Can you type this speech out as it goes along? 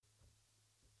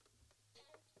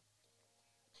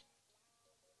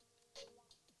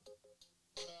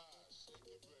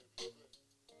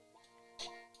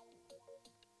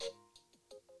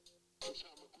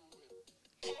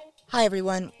Hi,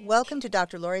 everyone. Welcome to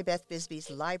Dr. Lori Beth Bisbee's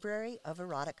Library of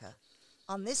Erotica.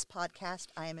 On this podcast,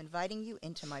 I am inviting you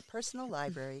into my personal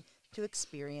library to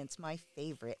experience my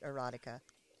favorite erotica.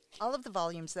 All of the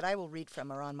volumes that I will read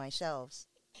from are on my shelves.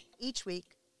 Each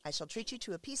week, I shall treat you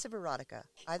to a piece of erotica,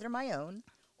 either my own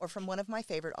or from one of my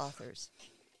favorite authors.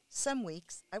 Some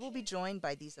weeks, I will be joined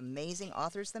by these amazing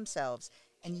authors themselves,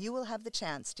 and you will have the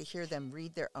chance to hear them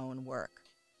read their own work.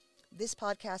 This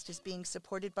podcast is being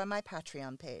supported by my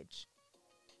Patreon page.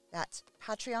 That's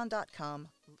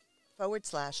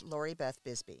patreon.com/Lori Beth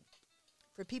Bisbee.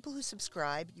 For people who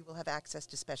subscribe, you will have access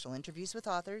to special interviews with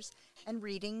authors and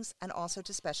readings and also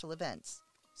to special events.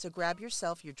 So grab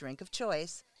yourself your drink of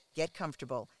choice, get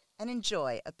comfortable, and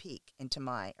enjoy a peek into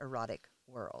my erotic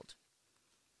world.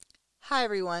 Hi,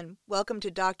 everyone. Welcome to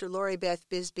Dr. Lori Beth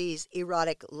Bisbee's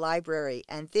Erotic Library,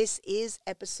 and this is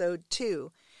episode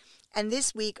 2. And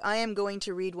this week, I am going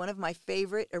to read one of my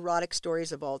favorite erotic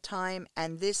stories of all time,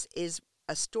 and this is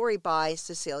a story by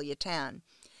Cecilia Tan.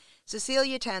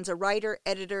 Cecilia Tan's a writer,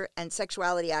 editor, and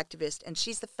sexuality activist, and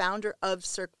she's the founder of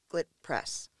Circlet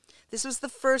Press. This was the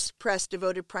first press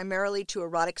devoted primarily to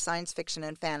erotic science fiction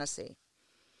and fantasy.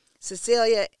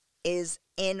 Cecilia is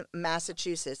in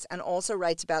Massachusetts and also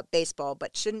writes about baseball,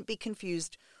 but shouldn't be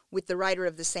confused with the writer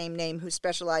of the same name who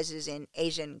specializes in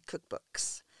Asian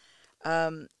cookbooks.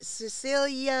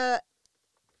 Cecilia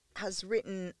has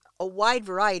written a wide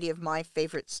variety of my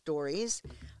favorite stories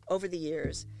over the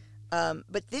years,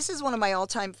 but this is one of my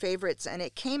all-time favorites, and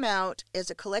it came out as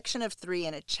a collection of 3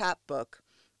 in a chapbook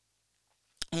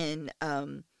in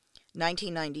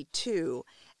 1992,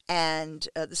 and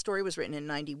the story was written in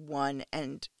 91,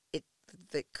 and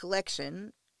the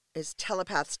collection is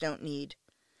Telepaths Don't Need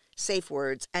Safe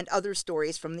Words and Other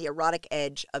Stories from the Erotic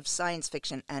Edge of Science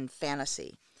Fiction and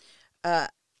Fantasy.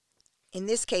 In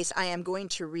this case, I am going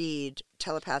to read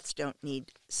Telepaths Don't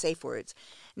Need Safe Words.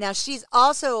 Now, she's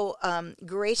also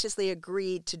graciously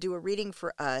agreed to do a reading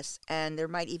for us, and there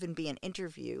might even be an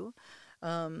interview.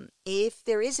 If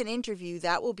there is an interview,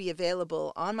 that will be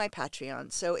available on my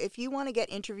Patreon. So if you want to get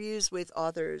interviews with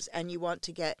authors and you want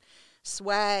to get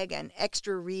swag and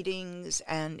extra readings,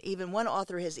 and even one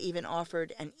author has even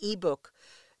offered an ebook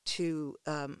to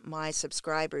my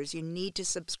subscribers, you need to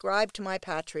subscribe to my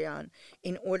Patreon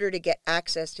in order to get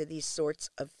access to these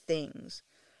sorts of things.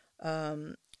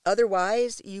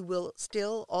 Otherwise, you will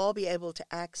still all be able to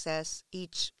access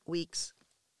each week's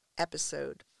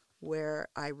episode where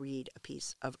I read a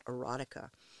piece of erotica.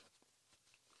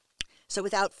 So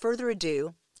without further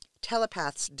ado,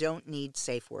 Telepaths Don't Need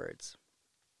Safe Words.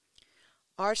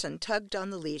 Arson tugged on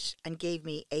the leash and gave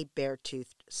me a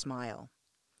bare-toothed smile.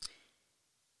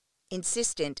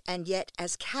 Insistent and yet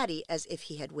as catty as if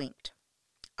he had winked.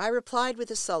 I replied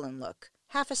with a sullen look,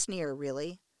 half a sneer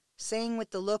really, saying with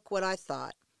the look what I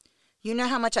thought. You know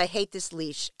how much I hate this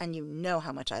leash, and you know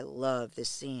how much I love this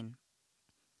scene.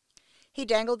 He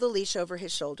dangled the leash over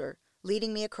his shoulder,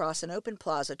 leading me across an open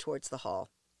plaza towards the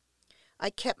hall. I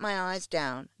kept my eyes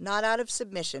down, not out of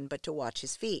submission, but to watch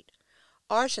his feet.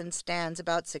 Arson stands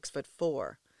about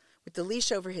 6'4". With the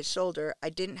leash over his shoulder, I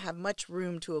didn't have much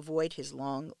room to avoid his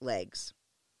long legs.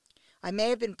 I may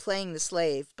have been playing the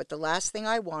slave, but the last thing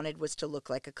I wanted was to look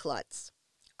like a klutz.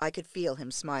 I could feel him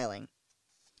smiling.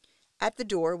 At the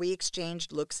door, we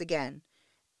exchanged looks again,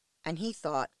 and he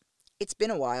thought, "It's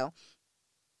been a while."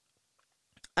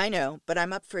 "I know, but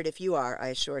I'm up for it if you are," I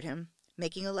assured him,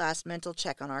 making a last mental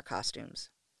check on our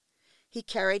costumes. He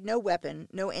carried no weapon,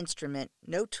 no instrument,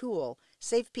 no tool,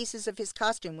 save pieces of his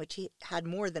costume which he had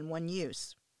more than one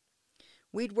use.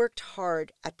 We'd worked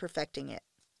hard at perfecting it.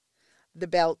 The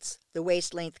belts, the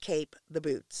waist-length cape, the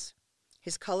boots.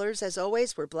 His colors, as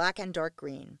always, were black and dark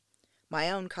green. My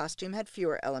own costume had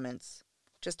fewer elements.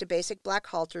 Just a basic black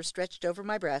halter stretched over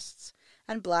my breasts,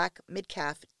 and black,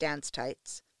 mid-calf dance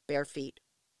tights, bare feet.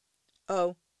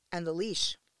 Oh, and the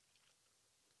leash.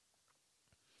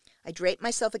 I draped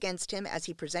myself against him as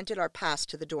he presented our pass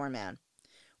to the doorman.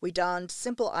 We donned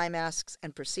simple eye masks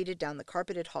and proceeded down the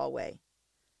carpeted hallway.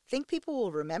 Think people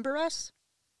will remember us?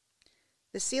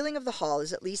 The ceiling of the hall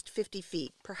is at least 50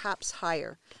 feet, perhaps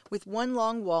higher, with one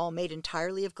long wall made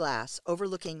entirely of glass,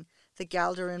 overlooking the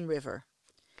Galderan River.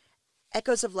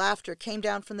 Echoes of laughter came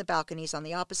down from the balconies on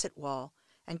the opposite wall,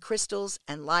 and crystals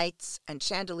and lights and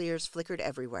chandeliers flickered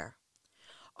everywhere.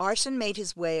 Arson made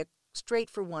his way straight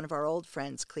for one of our old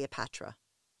friends, Cleopatra.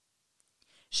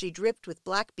 She dripped with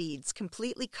black beads,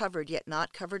 completely covered yet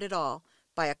not covered at all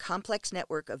by a complex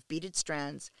network of beaded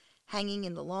strands hanging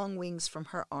in the long wings from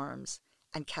her arms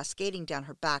and cascading down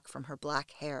her back from her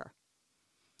black hair.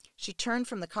 She turned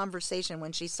from the conversation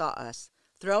when she saw us,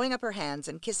 throwing up her hands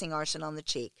and kissing Arsène on the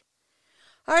cheek.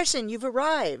 "Arsène, you've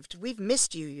arrived. We've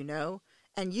missed you, you know.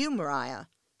 And you, Maria,"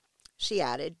 she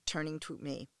added, turning to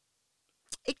me.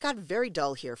 "It got very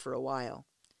dull here for a while."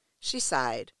 She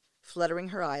sighed, fluttering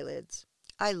her eyelids.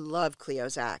 "I love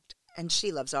Cleo's act, and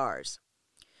she loves ours."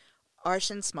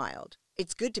 Arsène smiled.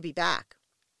 "It's good to be back."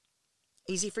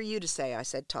 "Easy for you to say," I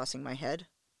said, tossing my head.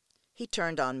 He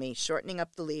turned on me, shortening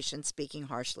up the leash and speaking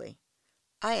harshly.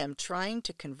 "I am trying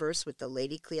to converse with the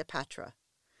Lady Cleopatra.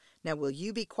 Now will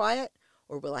you be quiet,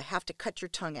 or will I have to cut your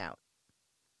tongue out?"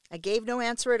 I gave no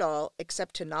answer at all,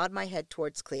 except to nod my head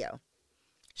towards Cleo.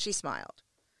 She smiled.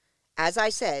 As I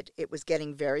said, it was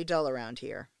getting very dull around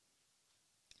here.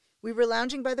 We were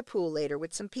lounging by the pool later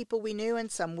with some people we knew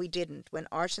and some we didn't when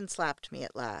Arsène slapped me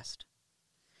at last.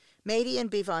 Mady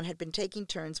and Bivon had been taking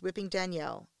turns whipping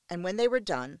Danielle, and when they were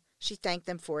done, she thanked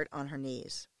them for it on her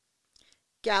knees.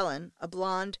 Gallon, a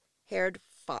blonde-haired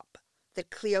fop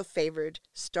that Cleo favored,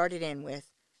 started in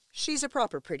with, "She's a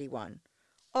proper pretty one.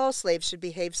 All slaves should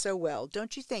behave so well,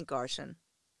 don't you think, Arsène?"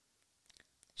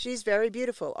 "She's very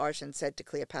beautiful," Arsène said to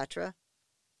Cleopatra.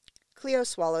 Cleo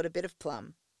swallowed a bit of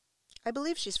plum. "I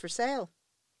believe she's for sale."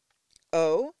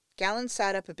 "Oh?" Gallon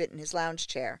sat up a bit in his lounge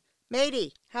chair.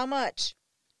 "Mady, how much?"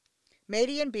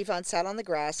 Mady and Bivon sat on the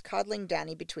grass, coddling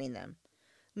Danny between them.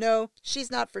 "No,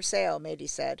 she's not for sale," Mady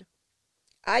said.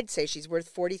 "I'd say she's worth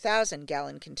 40,000,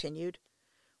 Gallon continued.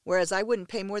 "Whereas I wouldn't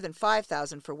pay more than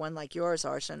 5,000 for one like yours,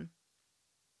 Arsène."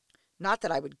 "Not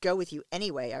that I would go with you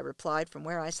anyway," I replied from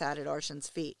where I sat at Arsène's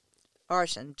feet.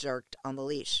 Arsène jerked on the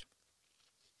leash.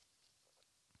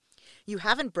 "You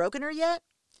haven't broken her yet?"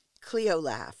 Cleo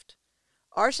laughed.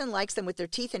 "Arsène likes them with their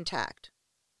teeth intact."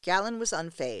 Gallon was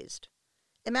unfazed.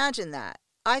 "Imagine that.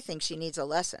 I think she needs a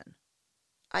lesson."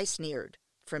 I sneered.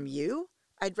 "From you?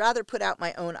 I'd rather put out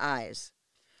my own eyes."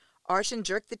 Arsène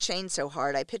jerked the chain so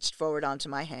hard I pitched forward onto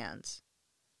my hands.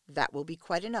 "That will be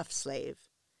quite enough, slave."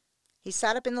 He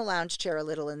sat up in the lounge chair a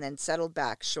little and then settled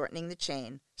back, shortening the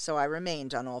chain, so I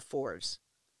remained on all fours.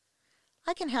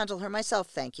 "I can handle her myself,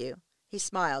 thank you." He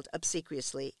smiled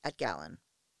obsequiously at Gallon.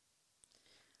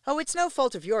 "Oh, it's no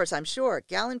fault of yours, I'm sure."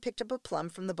 Gallon picked up a plum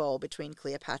from the bowl between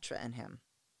Cleopatra and him.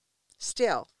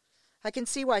 "Still, I can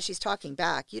see why she's talking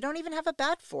back. You don't even have a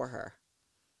bat for her."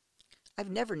 "I've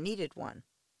never needed one."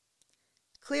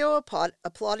 Cleo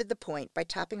applauded the point by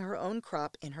tapping her own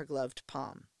crop in her gloved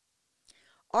palm.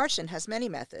 "Arsène has many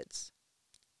methods.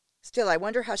 Still, I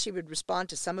wonder how she would respond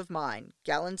to some of mine."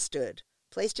 Gallon stood,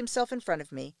 placed himself in front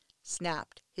of me,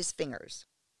 snapped his fingers.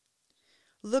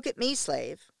 "Look at me,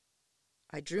 slave."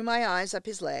 I drew my eyes up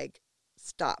his leg,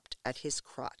 stopped at his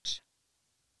crotch.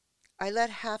 I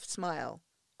let a half smile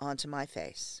onto my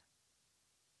face.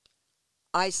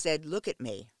 I said, "Look at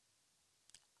me."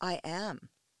 "I am."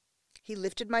 He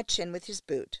lifted my chin with his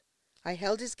boot. I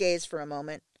held his gaze for a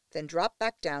moment, then dropped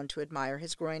back down to admire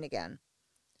his groin again.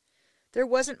 There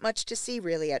wasn't much to see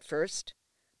really at first,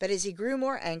 but as he grew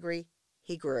more angry,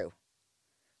 he grew.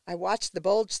 I watched the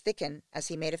bulge thicken as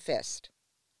he made a fist.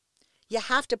 "You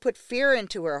have to put fear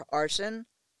into her, Arsène.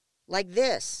 Like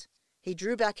this." He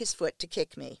drew back his foot to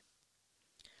kick me.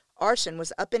 Arsène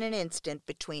was up in an instant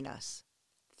between us.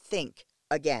 "Think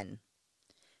again."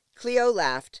 Cleo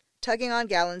laughed, tugging on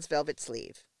Gallon's velvet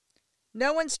sleeve.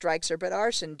 "No one strikes her but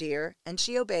Arsène, dear, and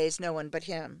she obeys no one but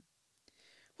him."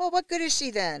 "Well, what good is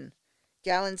she then?"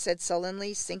 Gallon said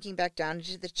sullenly, sinking back down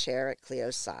into the chair at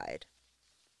Cleo's side.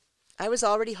 I was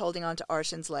already holding on to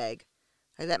Arsène's leg.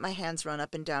 I let my hands run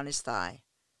up and down his thigh.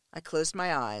 I closed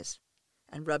my eyes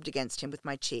and rubbed against him with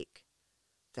my cheek.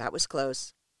 That was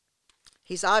close.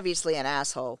 "He's obviously an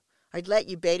asshole. I'd let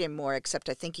you bait him more, except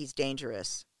I think he's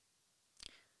dangerous."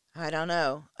 "I don't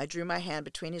know." I drew my hand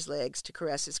between his legs to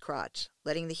caress his crotch,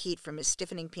 letting the heat from his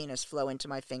stiffening penis flow into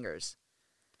my fingers.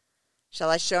 "Shall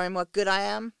I show him what good I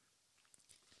am?"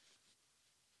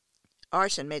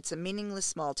 Arsène made some meaningless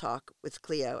small talk with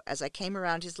Cleo as I came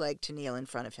around his leg to kneel in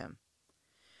front of him.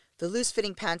 The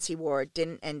loose-fitting pants he wore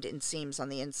didn't end in seams on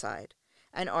the inside,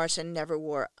 and Arsène never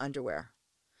wore underwear.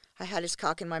 I had his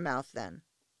cock in my mouth then.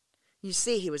 "You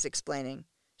see," he was explaining,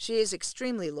 "she is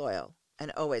extremely loyal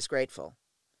and always grateful."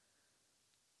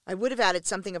 I would have added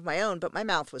something of my own, but my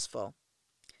mouth was full.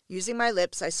 Using my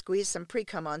lips, I squeezed some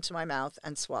pre-cum onto my mouth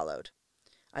and swallowed.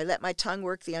 I let my tongue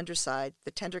work the underside,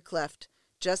 the tender cleft,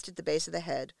 just at the base of the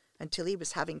head, until he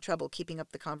was having trouble keeping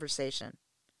up the conversation.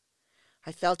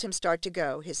 I felt him start to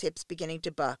go, his hips beginning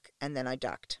to buck, and then I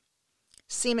ducked.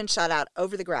 Semen shot out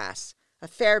over the grass. A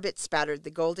fair bit spattered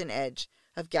the golden edge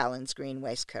of Gallon's green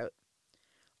waistcoat.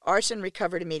 Arsène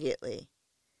recovered immediately.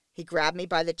 He grabbed me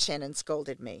by the chin and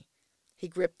scolded me. He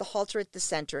gripped the halter at the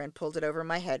center and pulled it over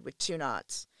my head with 2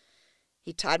 knots.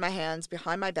 He tied my hands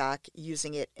behind my back,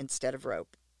 using it instead of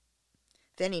rope.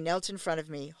 Then he knelt in front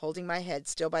of me, holding my head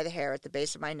still by the hair at the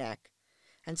base of my neck,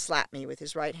 and slapped me with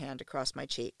his right hand across my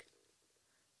cheek.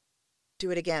 Do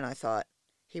it again, I thought.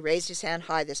 He raised his hand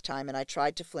high this time, and I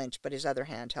tried to flinch, but his other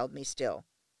hand held me still.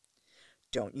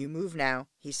 Don't you move now,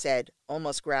 he said,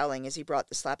 almost growling as he brought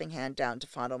the slapping hand down to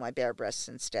fondle my bare breasts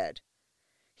instead.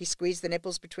 He squeezed the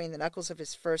nipples between the knuckles of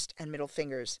his first and middle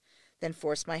fingers, then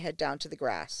forced my head down to the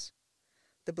grass.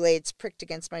 The blades pricked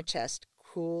against my chest,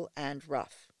 cool and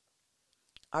rough.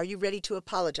 Are you ready to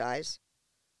apologize?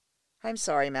 I'm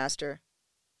sorry, master.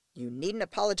 You needn't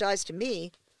apologize to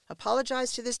me.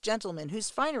 Apologize to this gentleman whose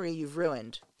finery you've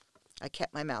ruined. I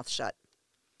kept my mouth shut.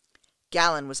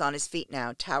 Galen was on his feet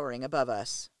now, towering above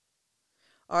us.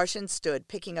 Arshan stood,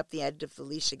 picking up the end of the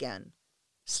leash again.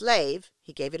 Slave,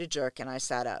 he gave it a jerk, and I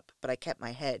sat up, but I kept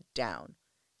my head down.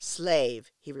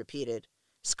 Slave, he repeated.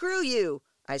 Screw you,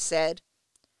 I said.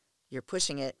 You're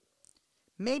pushing it.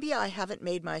 Maybe I haven't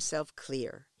made myself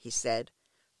clear, he said,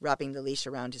 wrapping the leash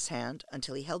around his hand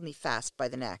until he held me fast by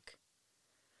the neck.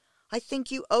 I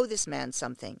think you owe this man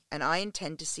something, and I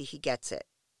intend to see he gets it.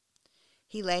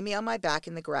 He lay me on my back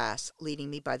in the grass, leading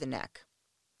me by the neck.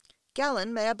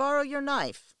 Galen, may I borrow your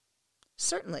knife?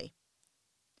 Certainly.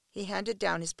 He handed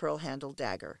down his pearl-handled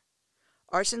dagger.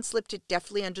 Arshan slipped it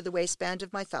deftly under the waistband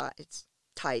of my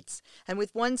tights, and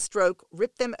with one stroke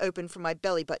ripped them open from my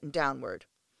belly button downward.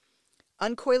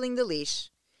 Uncoiling the leash,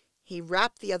 he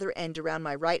wrapped the other end around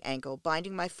my right ankle,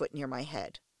 binding my foot near my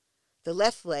head. The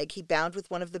left leg he bound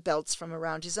with one of the belts from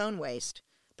around his own waist,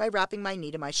 by wrapping my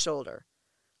knee to my shoulder.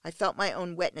 I felt my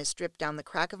own wetness drip down the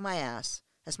crack of my ass,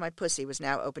 as my pussy was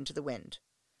now open to the wind.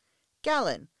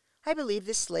 Galen, I believe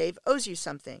this slave owes you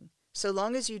something. So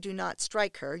long as you do not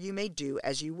strike her, you may do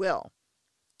as you will.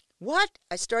 What?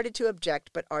 I started to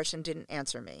object, but Arshan didn't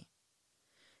answer me.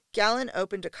 Galen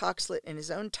opened a cock-slit in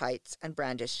his own tights and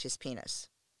brandished his penis.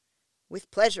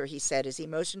 With pleasure, he said as he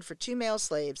motioned for 2 male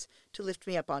slaves to lift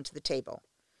me up onto the table.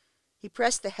 He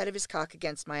pressed the head of his cock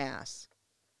against my ass.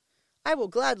 I will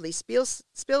gladly spill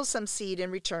some seed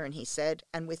in return, he said,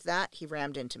 and with that he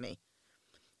rammed into me.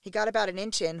 He got about an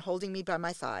inch in, holding me by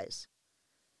my thighs.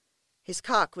 His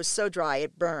cock was so dry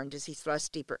it burned as he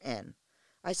thrust deeper in.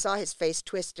 I saw his face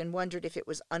twist and wondered if it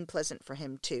was unpleasant for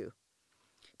him, too.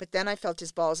 But then I felt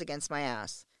his balls against my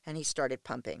ass, and he started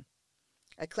pumping.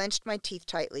 I clenched my teeth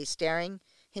tightly, staring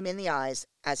him in the eyes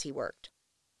as he worked.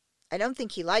 I don't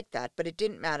think he liked that, but it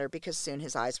didn't matter because soon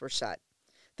his eyes were shut.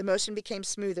 The motion became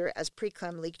smoother as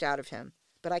preclam leaked out of him,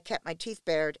 but I kept my teeth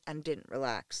bared and didn't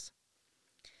relax.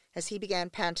 As he began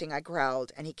panting, I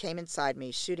growled, and he came inside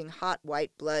me, shooting hot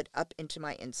white blood up into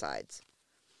my insides.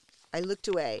 I looked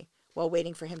away, while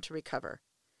waiting for him to recover.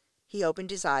 He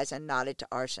opened his eyes and nodded to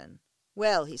Arshan.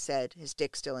 Well, he said, his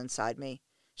dick still inside me,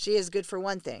 she is good for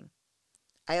one thing.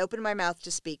 I opened my mouth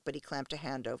to speak, but he clamped a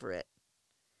hand over it.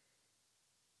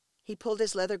 He pulled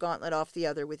his leather gauntlet off the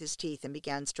other with his teeth and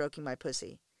began stroking my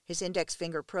pussy. His index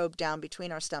finger probed down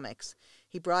between our stomachs.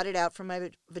 He brought it out from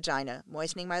my vagina,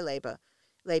 moistening my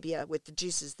labia with the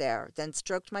juices there, then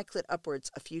stroked my clit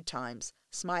upwards a few times,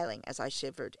 smiling as I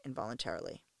shivered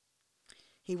involuntarily.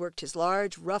 He worked his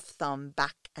large, rough thumb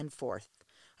back and forth.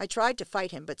 I tried to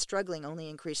fight him, but struggling only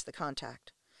increased the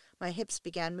contact. My hips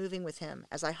began moving with him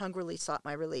as I hungrily sought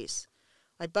my release.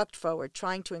 I bucked forward,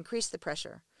 trying to increase the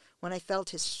pressure, when I felt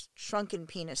his shrunken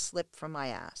penis slip from my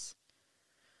ass.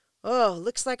 Oh,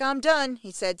 looks like I'm done,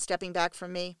 he said, stepping back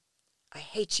from me. I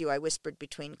hate you, I whispered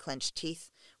between clenched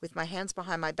teeth. With my hands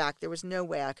behind my back, there was no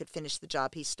way I could finish the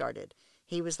job he started.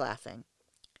 He was laughing.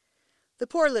 The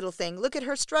poor little thing, look at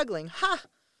her struggling. Ha!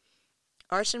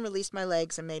 Arshan released my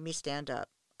legs and made me stand up.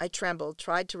 I trembled,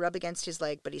 tried to rub against his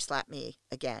leg, but he slapped me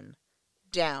again.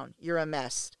 Down, you're a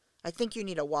mess. I think you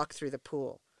need a walk through the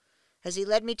pool. As he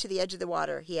led me to the edge of the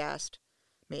water, he asked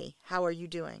me, how are you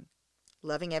doing?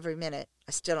 Loving every minute.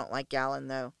 I still don't like Galen,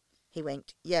 though. He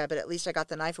winked. Yeah, but at least I got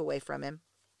the knife away from him.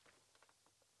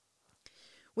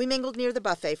 We mingled near the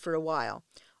buffet for a while.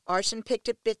 Arshan picked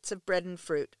at bits of bread and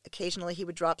fruit. Occasionally he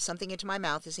would drop something into my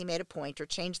mouth as he made a point or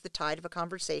changed the tide of a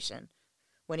conversation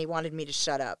when he wanted me to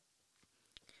shut up.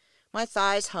 My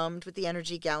thighs hummed with the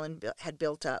energy Galen had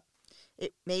built up.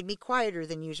 It made me quieter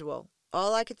than usual.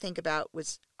 All I could think about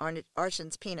was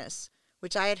Arshan's penis,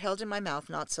 which I had held in my mouth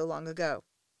not so long ago.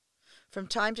 From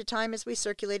time to time as we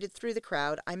circulated through the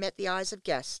crowd, I met the eyes of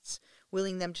guests,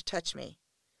 willing them to touch me.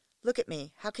 Look at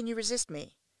me. How can you resist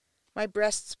me? My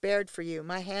breasts bared for you,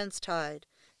 my hands tied,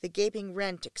 the gaping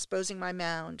rent exposing my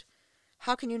mound.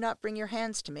 How can you not bring your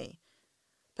hands to me?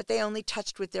 but they only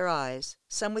touched with their eyes,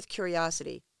 some with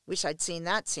curiosity, wish I'd seen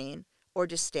that scene, or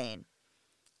disdain.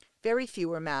 Very few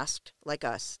were masked like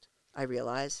us, I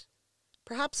realized.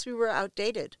 Perhaps we were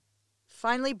outdated.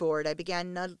 Finally bored, I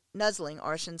began nuzzling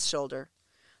Arshen's shoulder.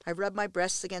 I rubbed my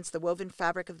breasts against the woven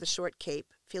fabric of the short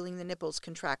cape, feeling the nipples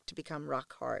contract to become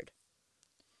rock hard.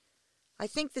 I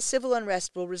think the civil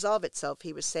unrest will resolve itself,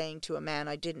 he was saying to a man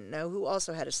I didn't know who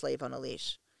also had a slave on a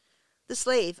leash. The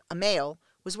slave, a male,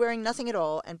 was wearing nothing at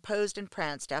all and posed and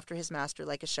pranced after his master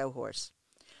like a show horse.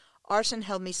 Arshen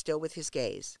held me still with his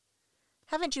gaze.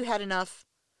 Haven't you had enough?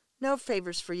 No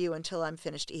favors for you until I'm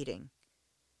finished eating.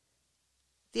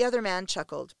 The other man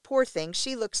chuckled. Poor thing,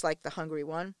 she looks like the hungry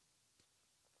one.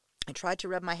 I tried to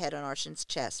rub my head on Arshen's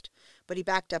chest, but he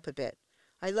backed up a bit.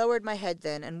 I lowered my head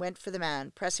then and went for the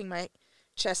man, pressing my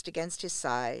chest against his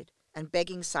side and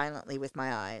begging silently with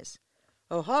my eyes.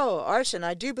 Oh ho, Arshen,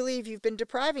 I do believe you've been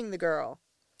depriving the girl.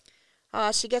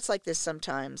 Ah, she gets like this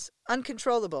sometimes.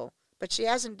 Uncontrollable. But she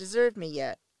hasn't deserved me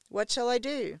yet. What shall I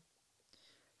do?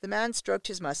 The man stroked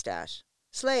his mustache.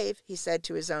 Slave, he said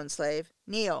to his own slave,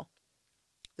 kneel.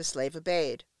 The slave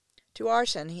obeyed. To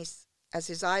Arshen, as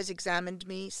his eyes examined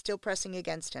me, still pressing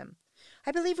against him,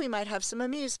 I believe we might have some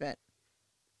amusement.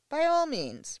 By all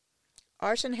means.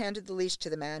 Arshen handed the leash to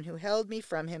the man, who held me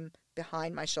from him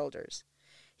behind my shoulders.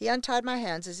 He untied my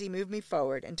hands as he moved me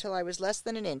forward until I was less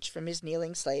than an inch from his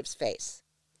kneeling slave's face.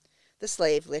 The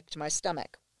slave licked my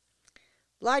stomach.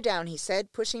 Lie down, he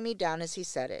said, pushing me down as he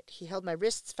said it. He held my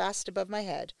wrists fast above my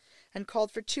head and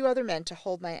called for 2 other men to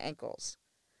hold my ankles.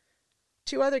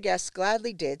 2 other guests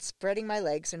gladly did, spreading my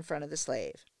legs in front of the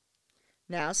slave.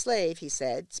 Now, slave, he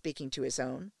said, speaking to his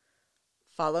own,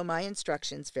 follow my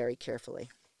instructions very carefully.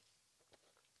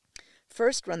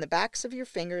 First, run the backs of your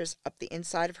fingers up the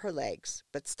inside of her legs,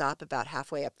 but stop about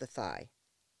halfway up the thigh.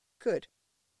 Good.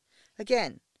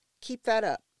 Again, keep that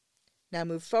up. Now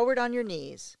move forward on your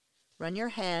knees. Run your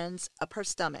hands up her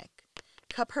stomach.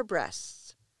 Cup her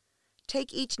breasts.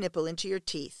 Take each nipple into your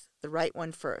teeth, the right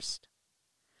one first.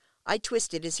 I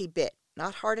twisted as he bit,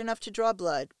 not hard enough to draw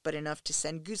blood, but enough to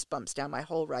send goosebumps down my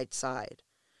whole right side.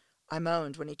 I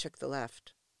moaned when he took the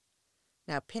left.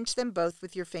 Now pinch them both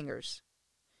with your fingers.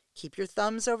 Keep your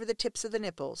thumbs over the tips of the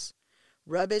nipples.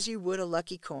 Rub as you would a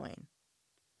lucky coin.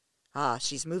 Ah,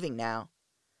 she's moving now.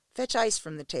 Fetch ice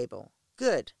from the table.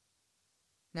 Good.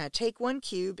 Now take 1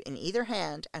 cube in either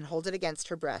hand and hold it against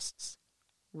her breasts.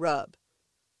 Rub.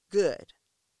 Good.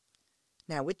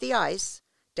 Now with the ice,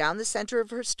 down the center of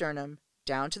her sternum,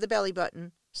 down to the belly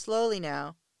button. Slowly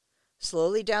now.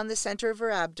 Slowly down the center of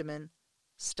her abdomen.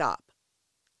 Stop.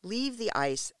 Leave the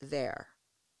ice there.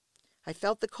 I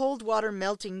felt the cold water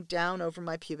melting down over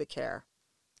my pubic hair.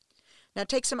 Now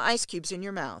take some ice cubes in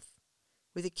your mouth.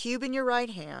 With a cube in your right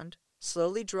hand,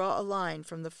 slowly draw a line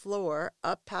from the floor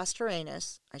up past her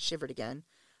anus, I shivered again,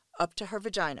 up to her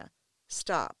vagina.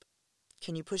 Stop.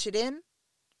 Can you push it in?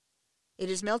 It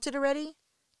is melted already?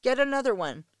 Get another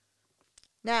one.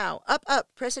 Now, up,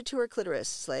 press it to her clitoris,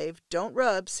 slave. Don't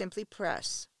rub, simply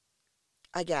press.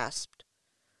 I gasped.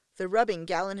 The rubbing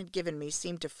Galen had given me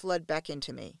seemed to flood back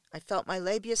into me. I felt my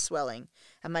labia swelling,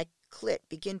 and my clit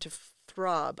begin to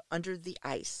throb under the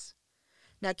ice.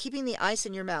 Now, keeping the ice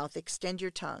in your mouth, extend your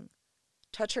tongue.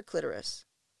 Touch her clitoris.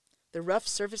 The rough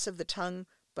surface of the tongue,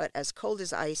 but as cold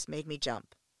as ice, made me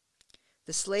jump.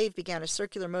 The slave began a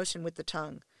circular motion with the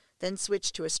tongue, then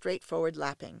switched to a straightforward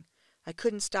lapping. I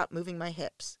couldn't stop moving my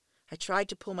hips. I tried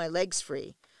to pull my legs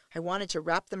free. I wanted to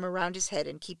wrap them around his head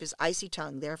and keep his icy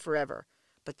tongue there forever,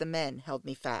 but the men held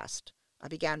me fast. I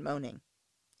began moaning.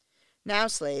 Now,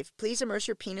 slave, please immerse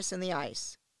your penis in the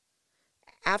ice.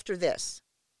 After this.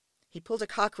 He pulled a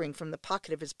cock ring from the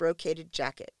pocket of his brocaded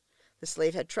jacket. The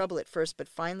slave had trouble at first, but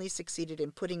finally succeeded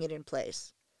in putting it in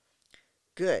place.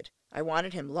 Good. I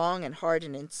wanted him long and hard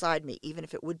and inside me, even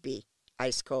if it would be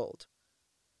ice cold.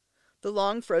 The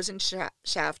long frozen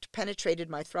shaft penetrated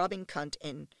my throbbing cunt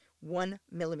in 1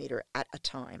 millimeter at a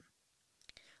time.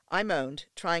 I moaned,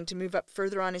 trying to move up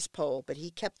further on his pole, but he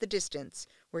kept the distance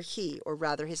where he, or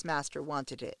rather his master,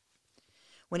 wanted it.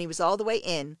 When he was all the way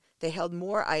in, they held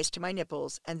more ice to my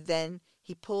nipples, and then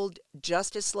he pulled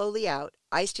just as slowly out,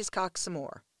 iced his cock some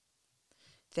more.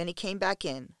 Then he came back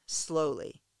in,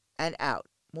 slowly, and out,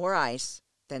 more ice,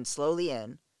 then slowly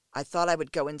in. I thought I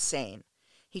would go insane.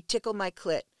 He tickled my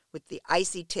clit with the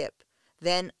icy tip,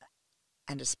 then,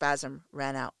 and a spasm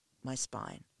ran out my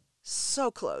spine.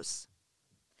 So close.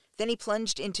 Then he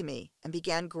plunged into me and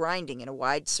began grinding in a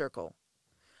wide circle.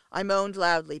 I moaned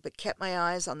loudly, but kept my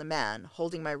eyes on the man,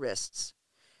 holding my wrists.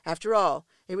 After all,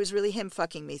 it was really him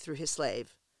fucking me through his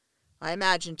slave. I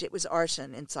imagined it was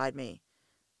Arshen inside me.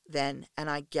 Then, and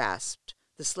I gasped,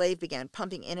 The slave began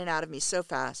pumping in and out of me so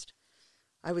fast.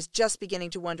 I was just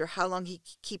beginning to wonder how long he'd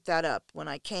keep that up when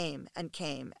I came and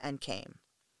came and came.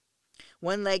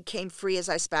 One leg came free as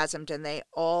I spasmed, and they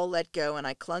all let go, and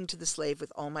I clung to the slave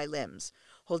with all my limbs,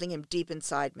 holding him deep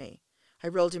inside me. I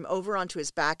rolled him over onto his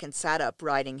back and sat up,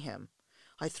 riding him.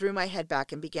 I threw my head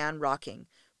back and began rocking,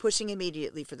 pushing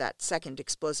immediately for that second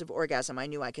explosive orgasm I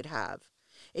knew I could have.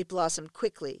 It blossomed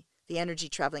quickly, the energy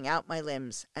traveling out my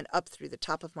limbs and up through the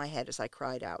top of my head as I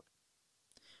cried out.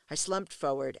 I slumped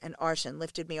forward, and Arshan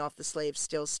lifted me off the slave's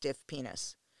still stiff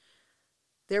penis.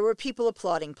 There were people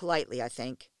applauding politely, I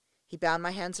think. He bound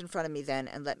my hands in front of me then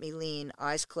and let me lean,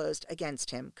 eyes closed,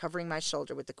 against him, covering my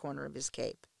shoulder with the corner of his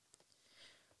cape.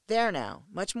 There now,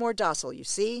 much more docile, you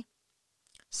see?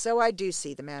 So I do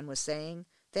see, the man was saying.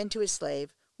 Then to his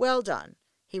slave, well done.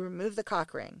 He removed the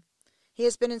cock ring. He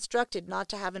has been instructed not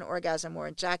to have an orgasm or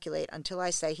ejaculate until I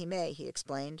say he may, he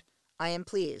explained. I am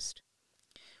pleased.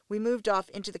 We moved off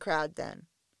into the crowd then.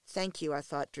 Thank you, I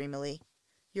thought dreamily.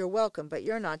 You're welcome, but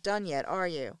you're not done yet, are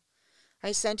you?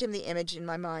 I sent him the image in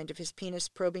my mind of his penis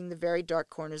probing the very dark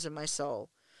corners of my soul,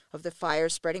 of the fire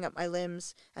spreading up my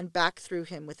limbs and back through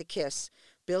him with a kiss,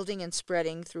 building and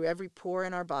spreading through every pore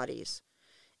in our bodies.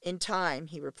 In time,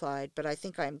 he replied, but I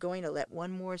think I am going to let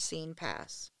one more scene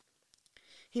pass.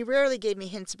 He rarely gave me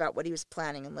hints about what he was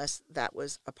planning unless that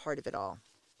was a part of it all.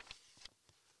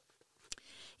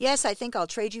 Yes, I think I'll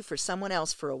trade you for someone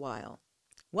else for a while.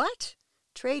 What?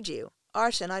 Trade you?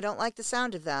 Arshan, I don't like the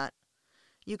sound of that.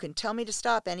 You can tell me to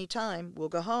stop any time. We'll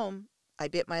go home. I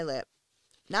bit my lip.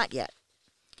 Not yet.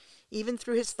 Even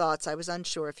through his thoughts, I was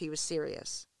unsure if he was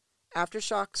serious.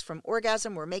 Aftershocks from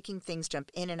orgasm were making things jump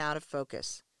in and out of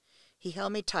focus. He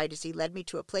held me tight as he led me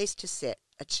to a place to sit,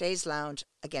 a chaise lounge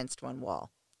against one wall.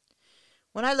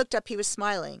 When I looked up, he was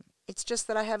smiling. It's just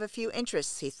that I have a few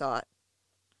interests, he thought.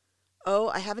 Oh,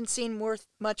 I haven't seen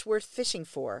much worth fishing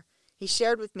for. He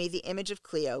shared with me the image of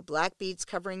Cleo, black beads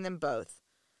covering them both.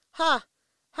 Ha!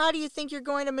 How do you think you're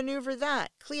going to maneuver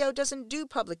that? Cleo doesn't do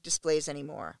public displays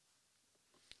anymore.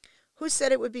 Who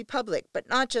said it would be public, but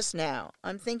not just now?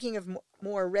 I'm thinking of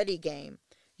Moore Ready Game.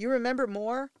 You remember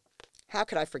Moore? How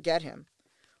could I forget him?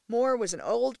 Moore was an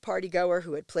old party-goer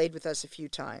who had played with us a few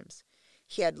times.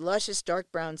 He had luscious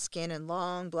dark brown skin and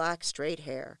long black straight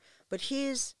hair, but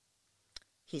he's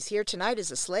here tonight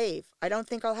as a slave. I don't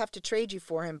think I'll have to trade you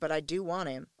for him, but I do want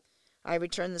him. I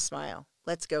returned the smile.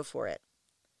 Let's go for it.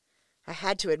 I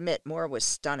had to admit Moore was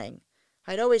stunning.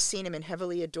 I'd always seen him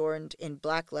heavily adorned in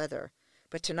black leather,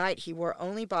 but tonight he wore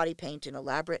only body paint in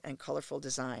elaborate and colorful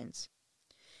designs.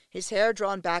 His hair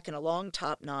drawn back in a long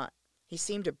top knot, he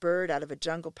seemed a bird out of a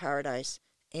jungle paradise,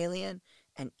 alien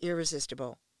and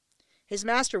irresistible. His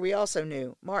master we also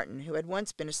knew, Martin, who had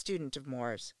once been a student of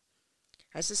Moore's.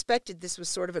 I suspected this was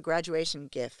sort of a graduation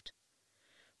gift.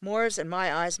 Moore's and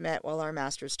my eyes met while our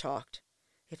masters talked.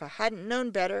 If I hadn't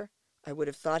known better, I would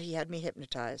have thought he had me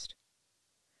hypnotized.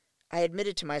 I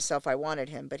admitted to myself I wanted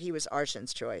him, but he was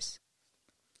Arshan's choice.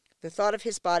 The thought of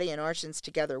his body and Arshan's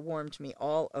together warmed me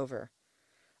all over.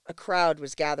 A crowd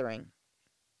was gathering.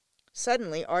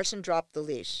 Suddenly, Arshan dropped the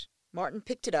leash. Martin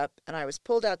picked it up, and I was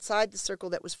pulled outside the circle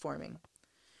that was forming.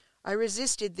 I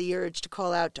resisted the urge to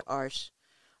call out to Arsh.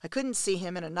 I couldn't see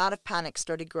him, and a knot of panic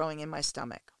started growing in my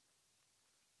stomach.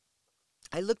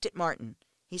 I looked at Martin.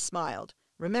 He smiled,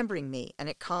 remembering me, and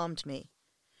it calmed me.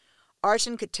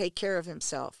 Arshan could take care of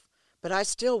himself, but I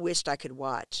still wished I could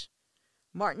watch.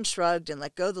 Martin shrugged and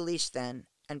let go the leash then,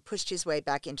 and pushed his way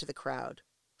back into the crowd.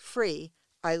 Free,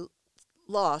 I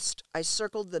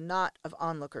circled the knot of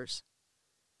onlookers.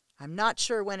 I'm not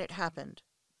sure when it happened.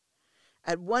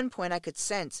 At one point I could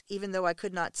sense, even though I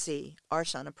could not see,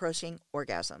 Arshan approaching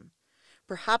orgasm.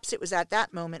 Perhaps it was at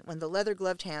that moment when the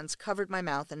leather-gloved hands covered my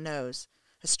mouth and nose.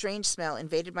 A strange smell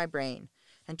invaded my brain,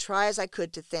 and try as I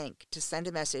could to think, to send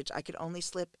a message, I could only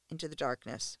slip into the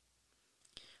darkness.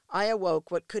 I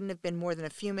awoke what couldn't have been more than a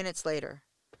few minutes later.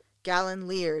 Galen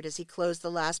leered as he closed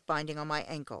the last binding on my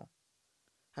ankle.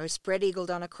 I was spread-eagled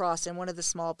on a cross in one of the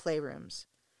small playrooms.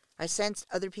 I sensed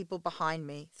other people behind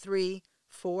me, 3,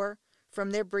 4.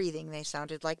 From their breathing, they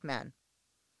sounded like men.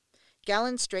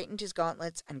 Galen straightened his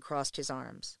gauntlets and crossed his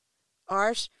arms.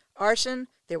 Arshan,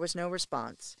 there was no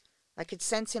response. I could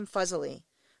sense him fuzzily.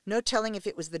 No telling if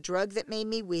it was the drug that made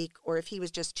me weak or if he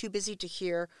was just too busy to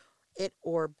hear it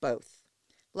or both.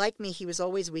 Like me, he was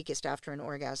always weakest after an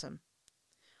orgasm.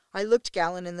 I looked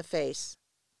Galen in the face.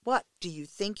 What do you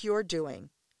think you're doing?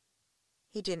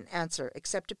 He didn't answer,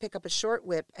 except to pick up a short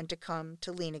whip and to come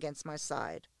to lean against my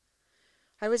side.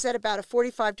 I was at about a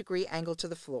 45-degree angle to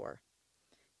the floor.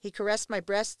 He caressed my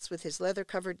breasts with his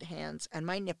leather-covered hands, and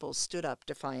my nipples stood up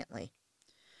defiantly.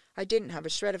 I didn't have a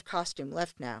shred of costume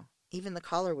left now. Even the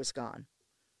collar was gone.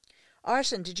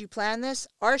 "Arsène, did you plan this?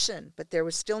 Arsène!" But there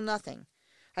was still nothing.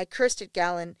 I cursed at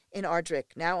Galen in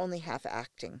Ardric, now only half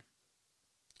acting.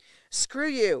 "Screw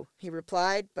you," he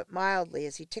replied, but mildly,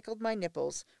 as he tickled my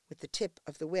nipples with the tip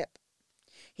of the whip.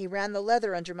 He ran the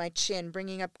leather under my chin,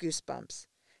 bringing up goosebumps,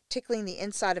 tickling the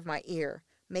inside of my ear,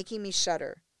 making me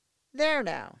shudder. "There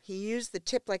now," he used the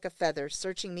tip like a feather,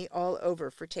 searching me all over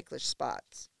for ticklish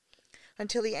spots,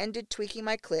 until he ended tweaking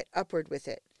my clit upward with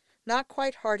it. Not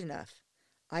quite hard enough.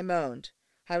 I moaned.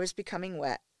 I was becoming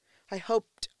wet. I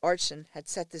hoped Arsène had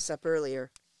set this up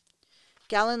earlier.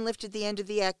 Galen lifted the end of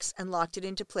the X and locked it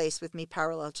into place with me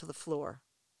parallel to the floor.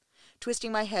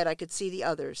 Twisting my head, I could see the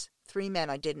others, 3 men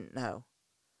I didn't know.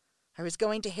 I was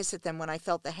going to hiss at them when I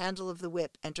felt the handle of the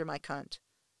whip enter my cunt.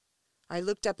 I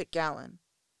looked up at Galen.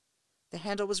 The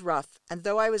handle was rough, and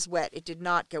though I was wet, it did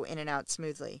not go in and out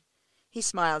smoothly. He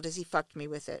smiled as he fucked me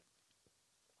with it.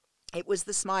 It was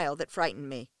the smile that frightened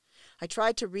me. I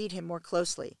tried to read him more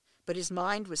closely, but his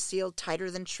mind was sealed tighter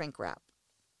than shrink wrap.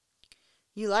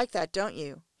 "You like that, don't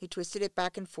you?" He twisted it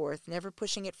back and forth, never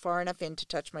pushing it far enough in to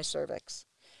touch my cervix.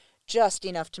 Just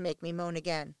enough to make me moan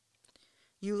again.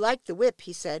 "You like the whip,"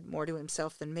 he said, more to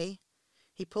himself than me.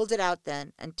 He pulled it out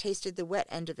then, and tasted the wet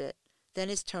end of it. Then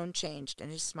his tone changed,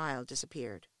 and his smile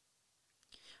disappeared.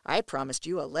 "I promised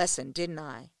you a lesson, didn't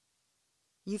I?"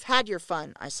 "You've had your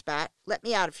fun," I spat. "Let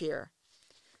me out of here."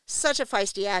 "Such a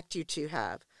feisty act you two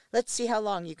have. Let's see how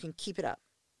long you can keep it up."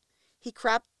 He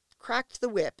cracked the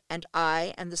whip, and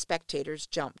I and the spectators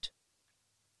jumped.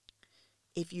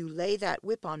 "If you lay that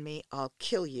whip on me, I'll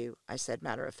kill you," I said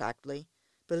matter-of-factly.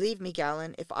 "Believe me,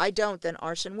 Galen, if I don't, then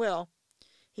Arsène will."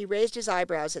 He raised his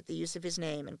eyebrows at the use of his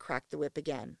name and cracked the whip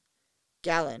again.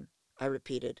 "Galen," I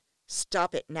repeated,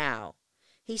 "stop it now."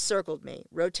 He circled me,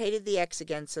 rotated the X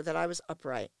again so that I was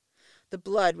upright. The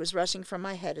blood was rushing from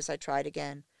my head as I tried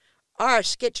again.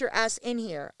 "Arsh, get your ass in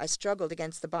here." I struggled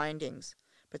against the bindings,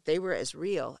 but they were as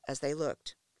real as they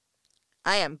looked.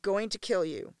 "I am going to kill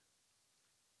you."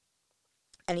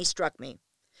 And he struck me.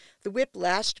 The whip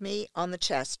lashed me on the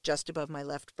chest just above my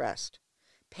left breast.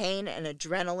 Pain and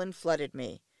adrenaline flooded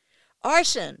me.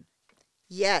 "Arsène!"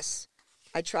 "Yes."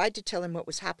 I tried to tell him what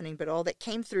was happening, but all that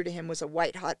came through to him was a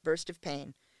white-hot burst of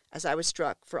pain, as I was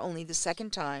struck, for only the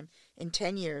second time in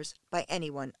 10 years, by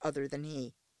anyone other than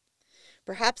he.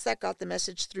 Perhaps that got the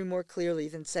message through more clearly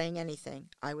than saying anything.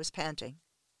 I was panting.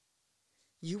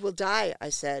 "You will die," I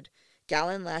said.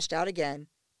 Galen lashed out again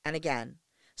and again.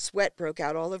 Sweat broke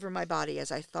out all over my body as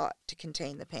I fought to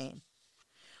contain the pain.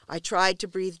 I tried to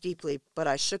breathe deeply, but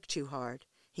I shook too hard.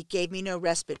 He gave me no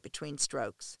respite between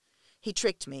strokes. He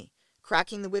tricked me,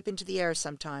 cracking the whip into the air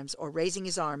sometimes, or raising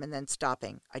his arm and then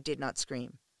stopping. I did not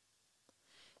scream.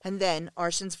 And then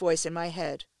Arsène's voice in my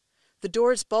head. "The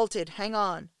door's bolted. Hang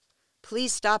on."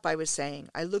 "Please stop," I was saying.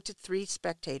 I looked at 3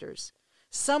 spectators.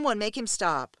 "Someone make him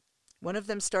stop." One of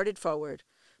them started forward,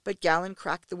 but Galen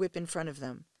cracked the whip in front of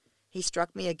them. He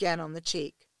struck me again on the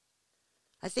cheek.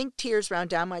 I think tears ran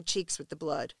down my cheeks with the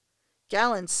blood.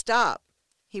 "Galen, stop."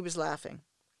 He was laughing.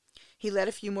 He let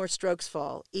a few more strokes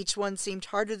fall. Each one seemed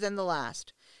harder than the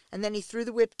last, and then he threw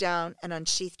the whip down and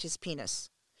unsheathed his penis.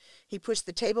 He pushed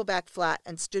the table back flat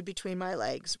and stood between my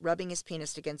legs, rubbing his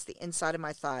penis against the inside of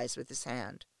my thighs with his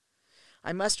hand.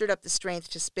 I mustered up the strength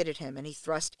to spit at him, and he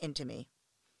thrust into me.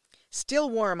 "Still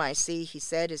warm, I see," he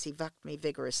said as he fucked me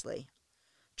vigorously.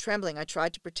 Trembling, I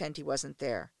tried to pretend he wasn't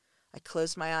there. I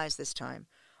closed my eyes this time.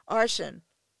 "Arsène."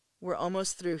 "We're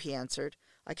almost through," he answered.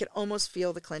 I could almost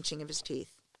feel the clenching of his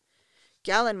teeth.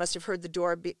 Galen must have heard the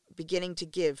door beginning to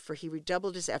give, for he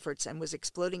redoubled his efforts and was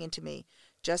exploding into me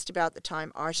just about the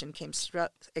time Arsène came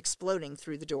exploding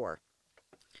through the door.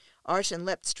 Arsène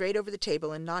leapt straight over the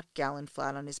table and knocked Galen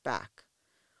flat on his back.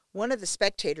 One of the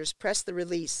spectators pressed the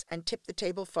release and tipped the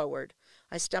table forward.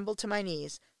 I stumbled to my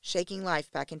knees, shaking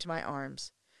life back into my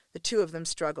arms. The 2 of them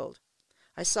struggled.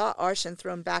 I saw Arsène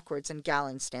thrown backwards and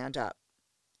Galen stand up.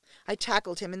 I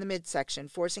tackled him in the midsection,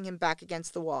 forcing him back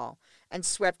against the wall, and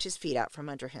swept his feet out from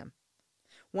under him.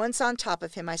 Once on top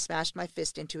of him, I smashed my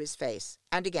fist into his face.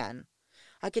 And again.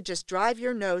 "I could just drive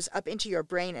your nose up into your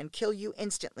brain and kill you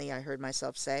instantly," I heard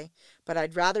myself say, "but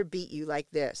I'd rather beat you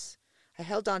like this." I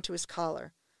held onto his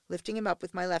collar, lifting him up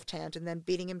with my left hand and then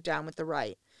beating him down with the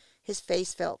right. His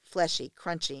face felt fleshy,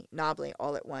 crunchy, knobbly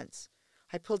all at once.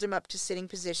 I pulled him up to sitting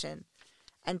position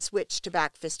and switched to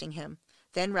back-fisting him,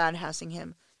 then roundhousing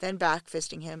him, then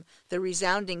back-fisting him. The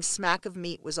resounding smack of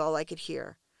meat was all I could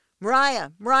hear.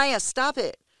 Mariah, stop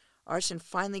it!" Arsène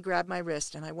finally grabbed my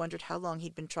wrist, and I wondered how long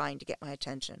he'd been trying to get my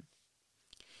attention.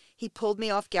 He pulled me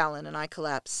off Galen, and I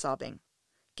collapsed, sobbing.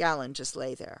 Galen just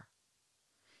lay there.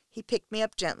 He picked me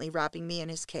up gently, wrapping me in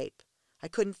his cape. I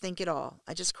couldn't think at all.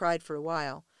 I just cried for a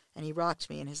while, and he rocked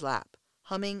me in his lap,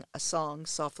 humming a song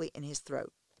softly in his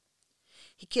throat.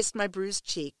 He kissed my bruised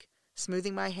cheek,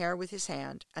 smoothing my hair with his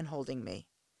hand and holding me.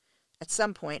 At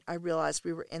some point, I realized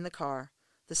we were in the car,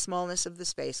 the smallness of the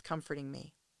space comforting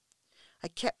me. I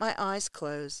kept my eyes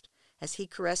closed as he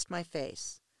caressed my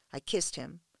face. I kissed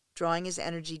him, drawing his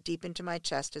energy deep into my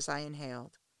chest as I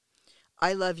inhaled.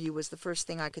 I love you was the first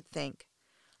thing I could think.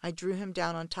 I drew him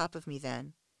down on top of me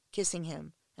then, kissing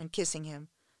him and kissing him,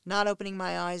 not opening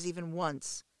my eyes even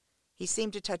once. He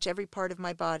seemed to touch every part of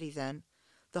my body then,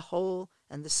 the whole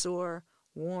and the sore,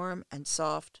 warm and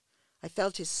soft. I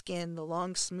felt his skin, the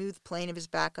long, smooth plane of his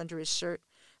back under his shirt,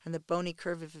 and the bony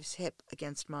curve of his hip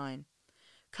against mine.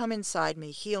 Come inside me,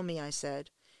 heal me, I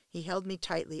said. He held me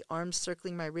tightly, arms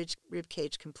circling my rib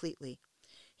cage completely.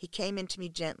 He came into me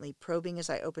gently, probing as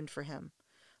I opened for him.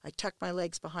 I tucked my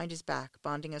legs behind his back,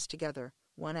 bonding us together,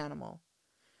 one animal.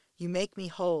 You make me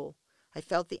whole. I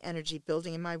felt the energy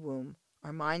building in my womb.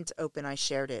 Our minds open, I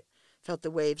shared it, felt the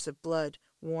waves of blood,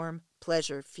 warm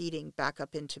pleasure feeding back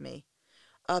up into me.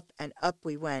 Up and up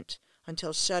we went,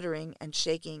 until shuddering and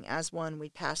shaking as one we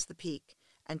passed the peak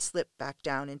and slipped back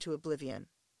down into oblivion.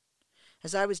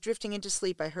 As I was drifting into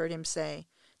sleep, I heard him say,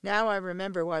 "Now I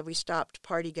remember why we stopped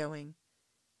party-going."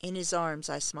 In his arms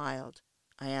I smiled.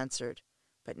 I answered,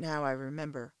 "But now I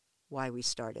remember why we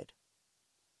started."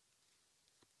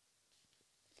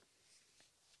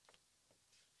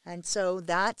 And so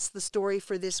that's the story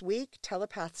for this week.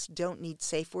 Telepaths Don't Need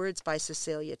Safe Words by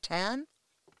Cecilia Tan.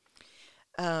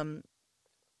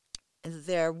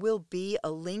 There will be a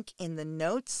link in the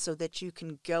notes so that you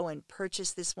can go and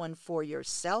purchase this one for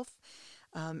yourself,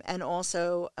 and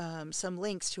also some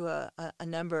links to a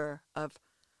number of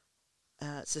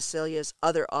Cecilia's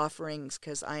other offerings,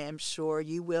 because I am sure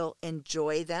you will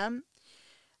enjoy them.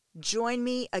 Join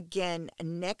me again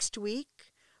next week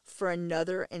for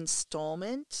another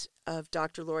installment of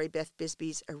Dr. Lori Beth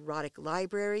Bisbee's Erotic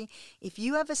Library. If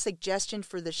you have a suggestion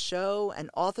for the show, an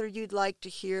author you'd like to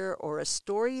hear, or a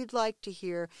story you'd like to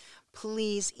hear,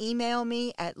 please email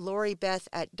me at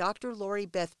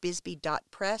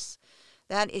loribeth@drloribethbisbee.press.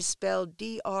 That is spelled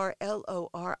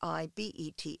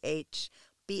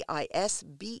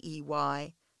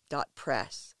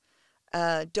DRLORIBETHBISBEY.press.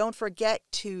 Don't forget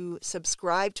to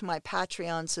subscribe to my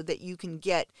Patreon so that you can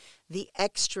get the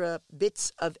extra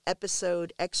bits of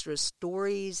episode, extra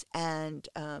stories, and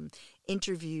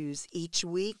interviews each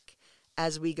week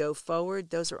as we go forward.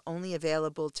 Those are only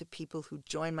available to people who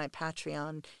join my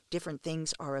Patreon. Different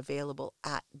things are available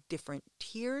at different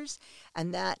tiers,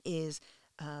 and that is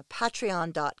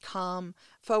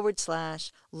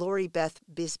patreon.com/Lori Beth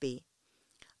Bisbee.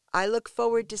 I look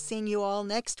forward to seeing you all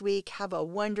next week. Have a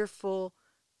wonderful,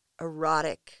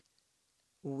 erotic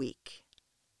week.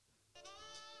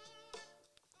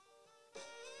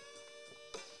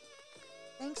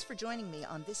 Thanks for joining me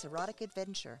on this erotic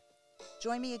adventure.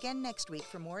 Join me again next week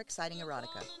for more exciting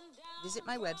erotica. Visit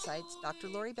my websites,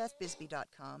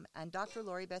 drloribethbisbee.com and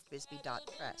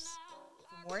drloribethbisbee.press,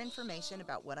 for more information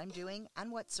about what I'm doing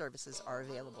and what services are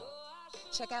available.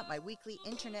 Check out my weekly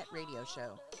internet radio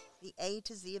show, The A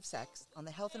to Z of Sex, on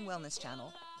the Health and Wellness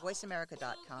Channel,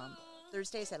 voiceamerica.com,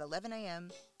 Thursdays at 11 a.m.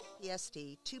 PST,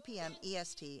 2 p.m.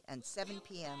 EST, and 7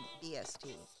 p.m.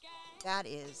 BST. That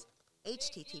is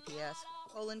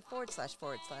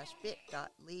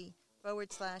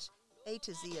https://bit.ly/A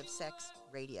to Z of Sex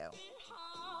Radio.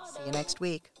 See you next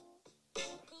week.